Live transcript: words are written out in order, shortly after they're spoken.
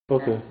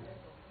Okay.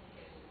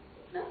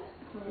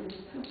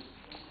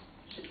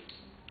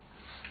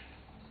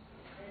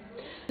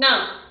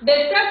 Now, the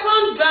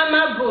second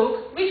drama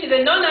book, which is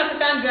a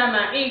non-African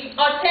drama, is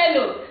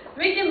Othello,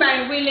 written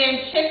by William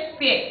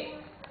Shakespeare.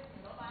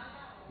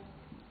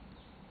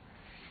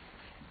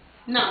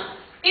 Now,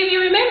 if you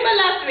remember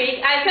last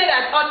week, I said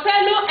that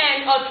Othello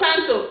and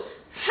Otranto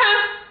have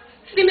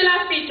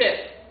similar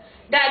features.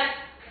 That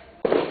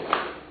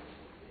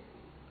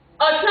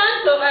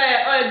Otranto,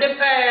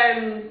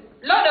 the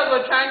Lord of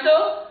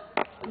Otranto,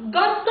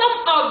 got some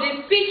of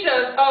the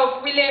features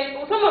of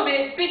William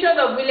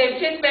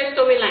Shakespeare's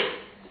storyline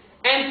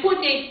and put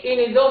it in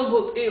his own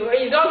book. It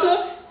is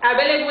also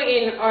available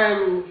in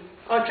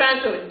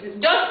Otranto,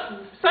 just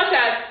such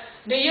as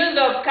the use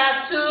of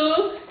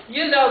castle,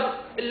 use of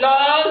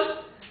laws,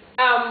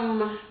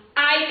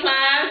 high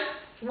class,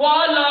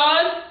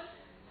 warlords,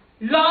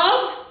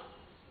 love,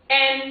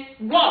 and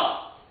war.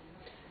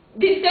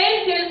 The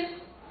same things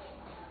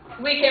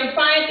we can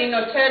find in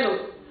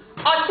Othello.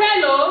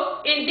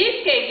 Othello, in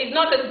this case, is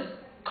not a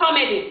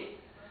comedy.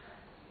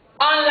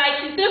 Unlike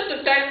She Seems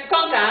to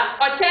Conquer,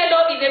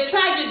 Othello is a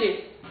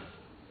tragedy.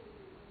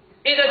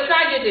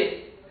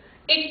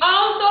 It's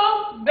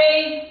also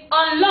based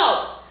on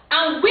love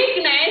and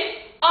weakness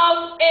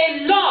of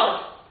a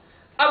lord,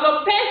 of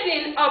a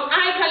person of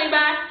high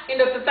caliber in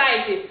the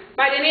society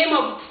by the name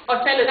of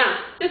Othello. Now,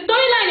 the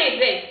storyline is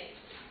this.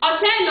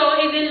 Othello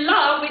is in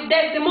love with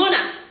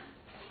Desdemona,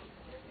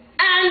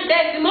 and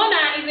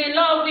Desdemona is in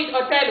love with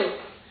Othello.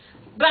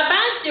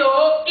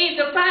 Brabantio is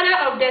the father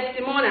of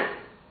Desdemona.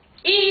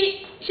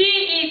 He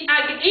is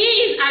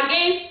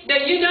against the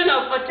union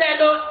of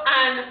Othello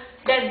and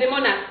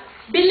Desdemona.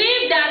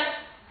 Believe that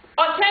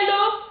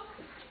Othello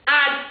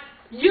had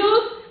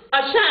used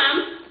a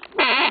sham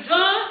to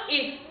draw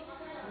his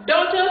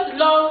daughter's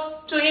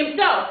love to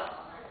himself.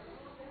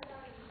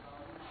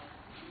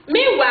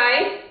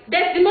 Meanwhile,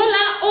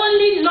 Desdemona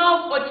only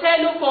loved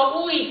Othello for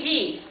who he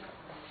is.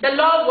 The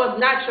love was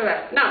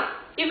natural. Now,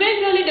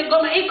 eventually the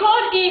government, he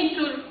called him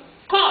to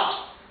court,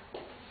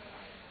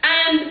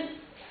 and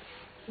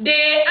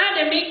they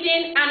had a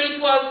meeting, and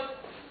it was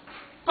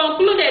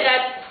concluded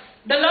that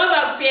the love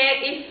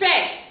affair is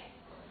fair.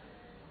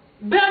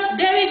 But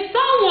there is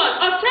someone,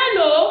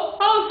 Othello,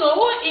 also,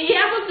 who he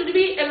happens to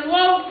be a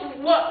law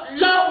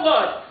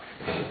word.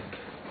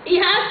 He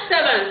has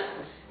servants,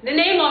 the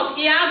name of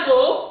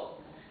Iago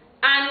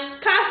and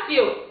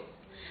Cassio.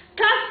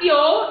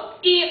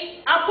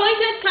 He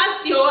appointed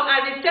Cassio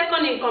as his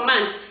second in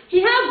command.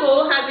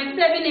 Iago has been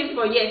serving him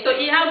for years, so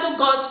Iago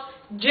got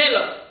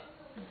jealous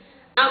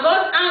and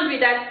got angry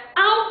that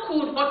how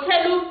could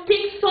Othello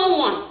pick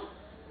someone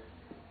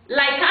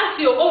like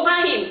Cassio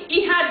over him.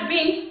 He had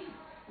been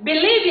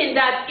believing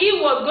that he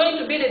was going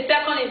to be the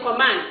second in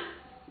command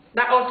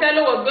that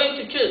Othello was going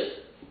to choose.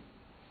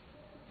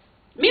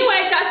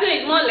 Meanwhile, Cassio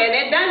is more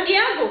learned than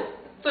Iago,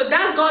 so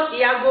that got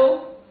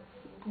Iago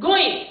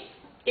going.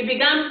 He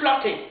began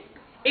plotting.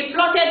 He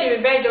plotted the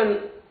revenge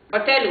on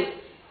Othello.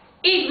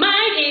 His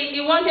mind is he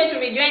wanted to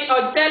rejoin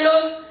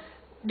Othello's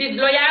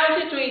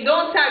disloyalty to his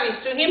own service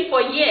to him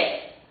for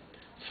years.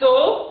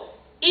 So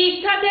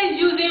he started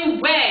using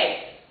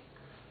words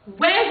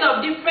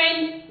of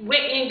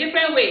in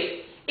different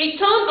ways. He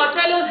turned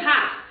Othello's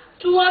heart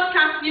towards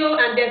Cassio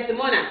and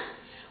Desdemona.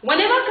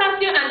 Whenever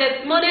Cassio and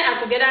Desdemona are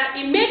together,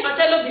 he made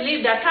Othello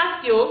believe that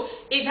Cassio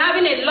is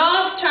having a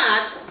love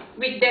chat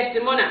with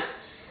Desdemona.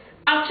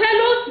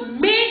 Othello's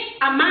main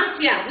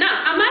Amasya.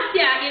 Now,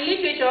 Amasya in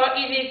literature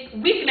is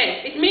his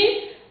weakness. It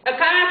means a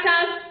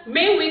character's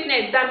main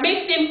weakness that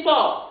makes him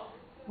fall,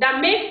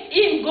 that makes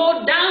him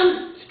go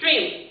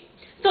downstream.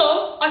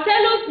 So,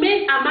 Othello's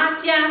main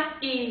Amasya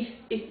is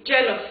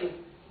jealousy.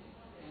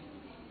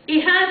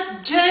 He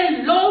has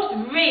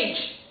jealous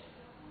rage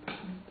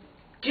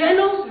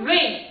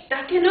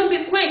that cannot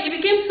be quenched. He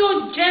became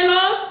so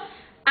jealous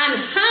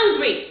and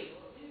hungry.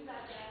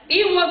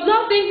 He was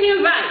not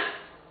thinking right.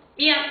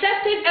 He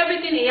accepted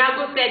everything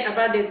Iago said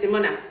about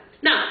Desdemona.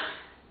 Now,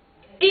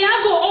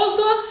 Iago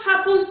also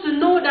happens to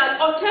know that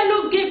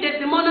Othello gave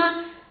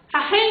Desdemona a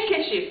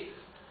handkerchief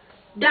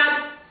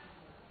that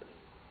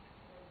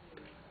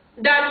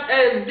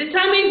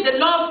determines the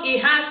love he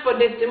has for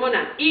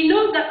Desdemona. He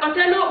knows that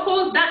Othello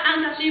holds that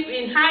handkerchief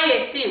in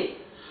high esteem.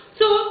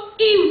 So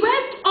he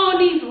worked on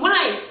his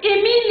wife,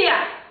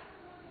 Emilia.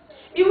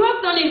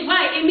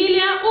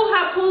 Who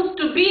happens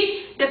to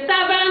be the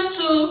servant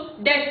to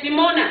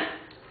Desdemona.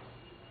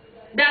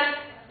 That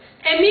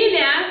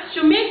Emilia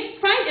should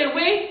find a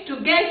way to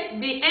get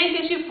the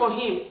handkerchief for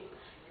him.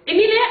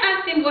 Emilia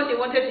asked him what he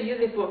wanted to use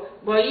it for,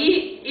 but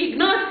he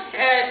ignored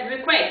her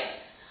request.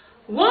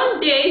 One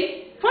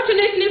day,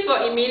 fortunately for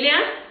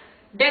Emilia,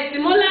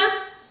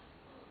 Desdemona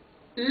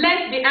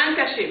left the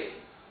handkerchief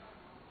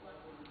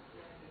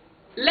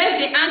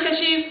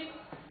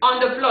on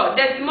the floor.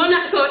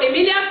 So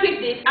Emilia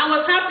picked it and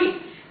was happy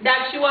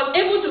that she was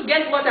able to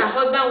get what her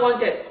husband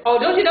wanted,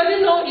 although she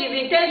doesn't know his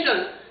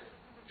intention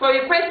for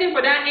requesting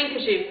for that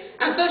handkerchief,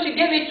 and so she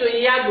gave it to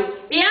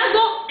Iago.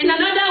 Iago, in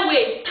another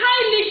way,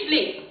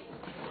 stylishly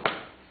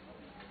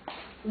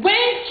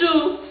went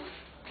to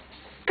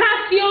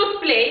Cassio's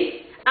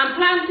place and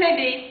planted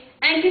the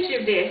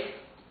handkerchief there.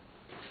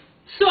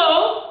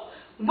 So,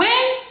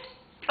 when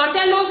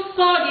Othello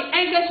saw the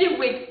handkerchief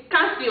with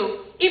Cassio,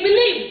 he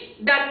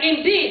believed that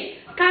indeed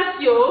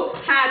Cassio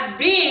had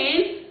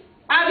been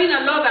having a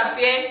love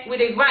affair with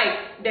his wife,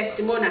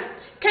 Desdemona.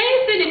 Can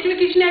you see the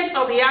trickishness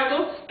of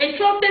Iago, a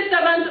trusted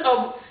servant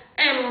of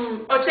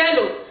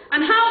Othello,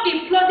 and how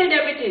he plotted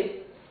everything?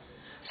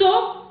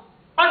 So,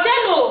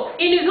 Othello,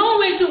 in his own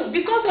way too,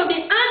 because of the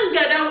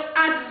anger that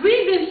had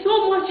risen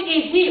so much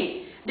in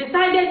him,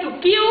 decided to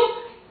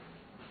kill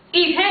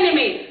his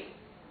enemies.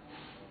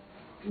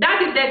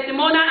 That is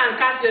Desdemona and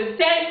Cassio.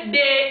 Said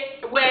they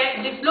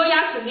were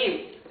disloyal to him.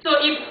 So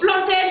he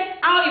plotted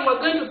how he was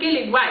going to kill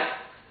his wife.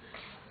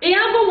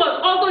 Iago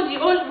was also the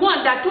old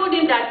one that told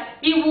him that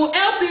he would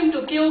help him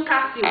to kill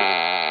Cassio. Who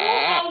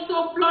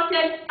also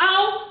plotted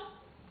how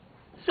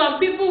some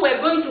people were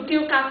going to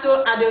kill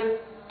Cassio at the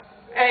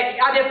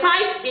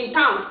fight in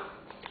town.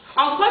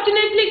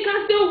 Unfortunately,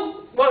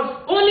 Cassio was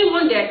only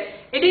wounded.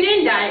 He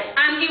didn't die,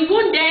 and he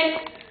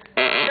wounded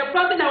the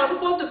person that was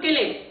supposed to kill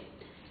him.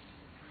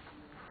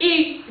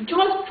 He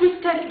just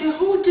twisted the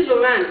whole deal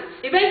around.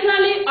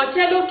 Eventually,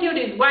 Othello killed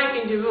his wife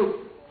in the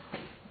room.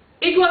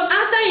 It was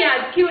after he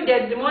had killed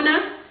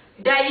Desdemona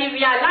that he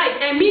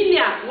realized,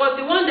 Emilia was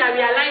the one that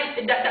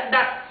realized,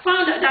 that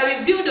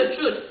revealed the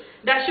truth,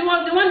 that she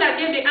was the one that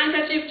gave the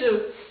handkerchief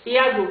to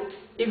Iago.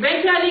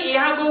 Eventually,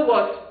 Iago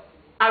was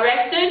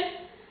arrested,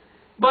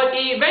 but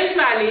he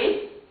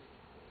eventually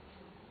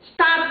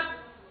stabbed,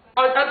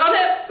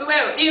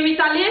 in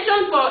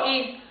retaliation for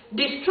his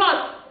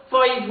distrust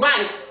for his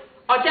wife,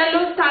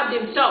 Othello stabbed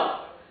himself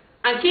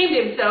and killed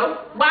himself,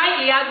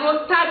 while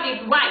Iago stabbed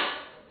his wife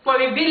for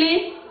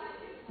revealing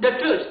the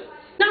truth.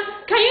 Now,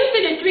 can you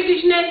see the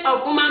trickishness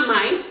of human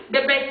mind,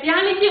 the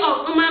bestiality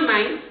of human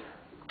mind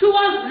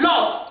towards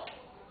love?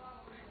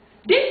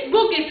 This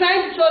book is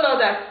trying to show us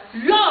that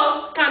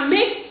love can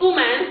make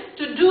humans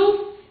to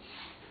do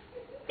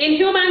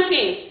inhuman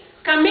things,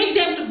 can make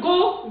them to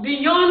go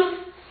beyond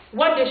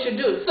what they should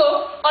do.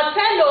 So,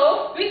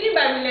 Othello, written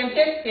by William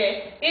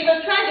Shakespeare, is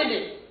a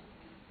tragedy.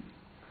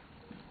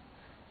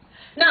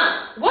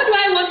 Now, what do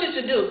I want you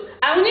to do?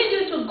 I need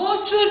you to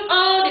go through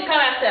all the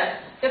characters.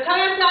 The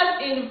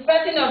characters in the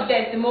person of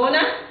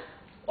Desdemona,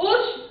 who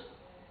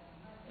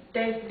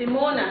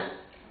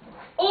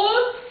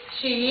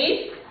she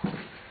is,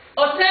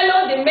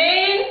 Othello, the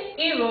main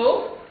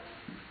hero,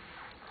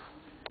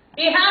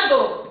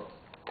 Iago,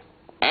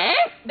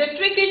 the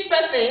trickish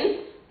person,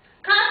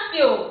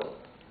 Cassio,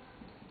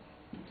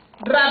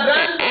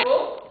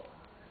 Brabantio,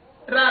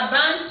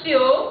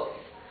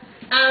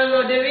 and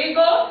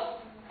Roderigo,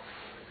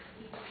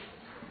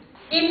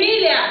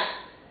 Emilia.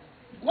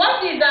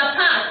 What is her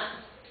part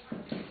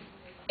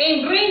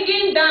in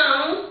bringing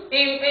down,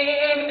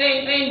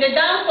 in the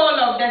downfall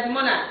of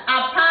Desdemona?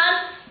 Her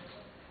part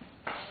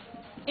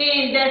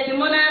in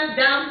Desdemona's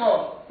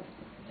downfall.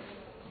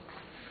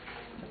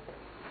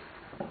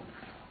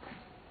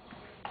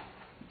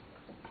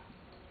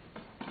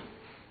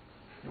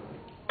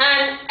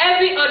 And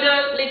every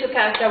other little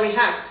character we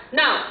have.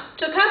 Now,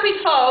 to cap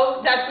it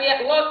all, that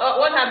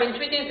what I've been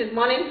treating this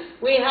morning,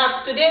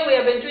 today we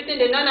have been treating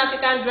the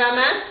non-African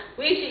drama,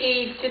 which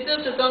is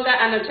Chisil Tutonga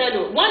and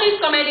Othello. One is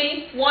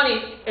comedy, one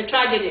is a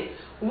tragedy.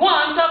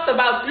 One talks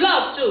about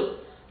love too.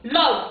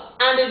 Love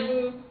and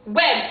the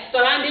web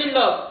surrounding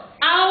love.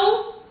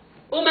 How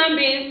human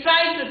beings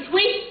try to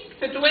twist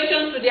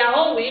situations to their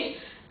own wish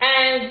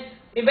and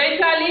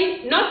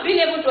eventually not being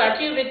able to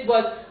achieve it,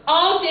 but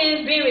all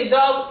things being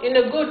resolved in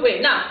a good way.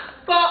 Now,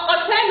 for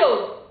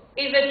Othello,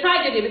 it's a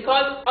tragedy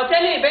because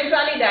Othello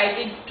eventually died.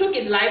 He took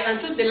his life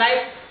and took the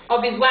life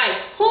of his wife,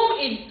 whom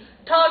he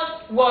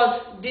thought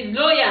was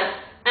disloyal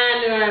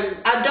and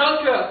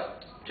adulterous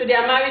to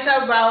their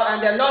marital vow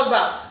and their love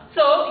vow.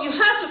 So you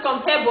have to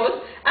compare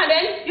both, and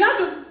then you have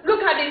to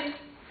look at these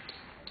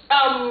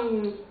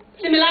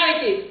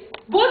similarities.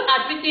 Both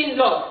are treating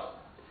love,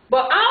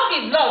 but how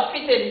is love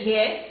treated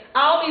here?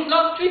 How is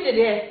love treated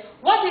here?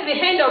 What is the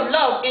end of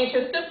love in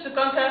She Stooped to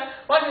Conquer?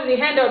 What is the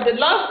end of the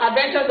love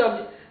adventures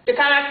of the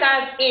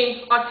characters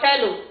in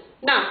Othello?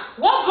 Now,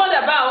 what brought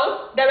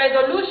about the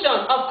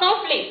resolution of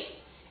conflict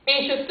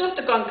in She Stooped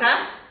to Conquer,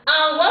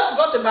 and what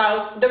brought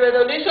about the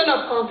resolution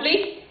of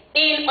conflict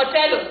in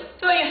Othello?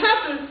 So you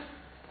have to,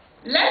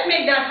 let's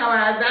make that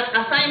our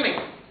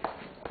assignment.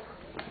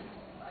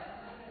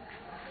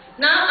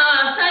 Now,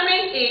 our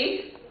assignment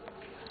is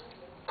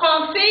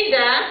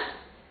consider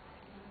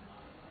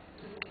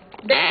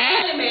the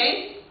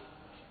element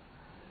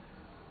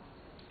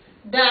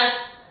that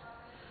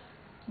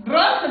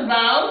brought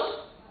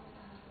about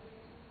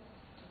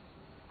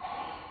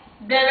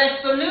the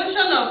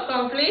resolution of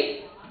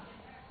conflict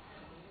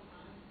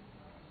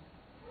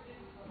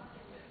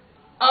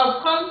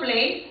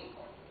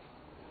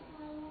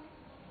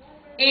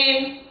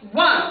in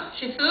 1.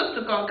 She Stooped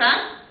to Conquer,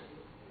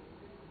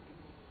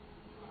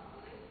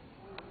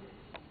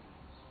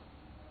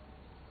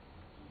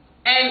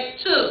 and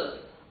 2.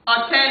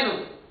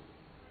 Othello.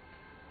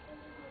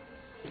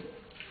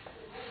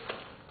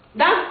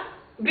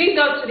 brings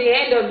us to the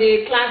end of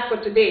the class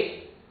for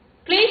today.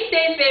 Please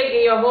stay safe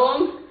in your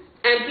homes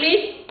and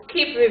please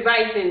keep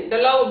revising. The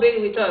Lord will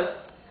be with us.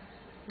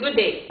 Good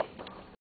day.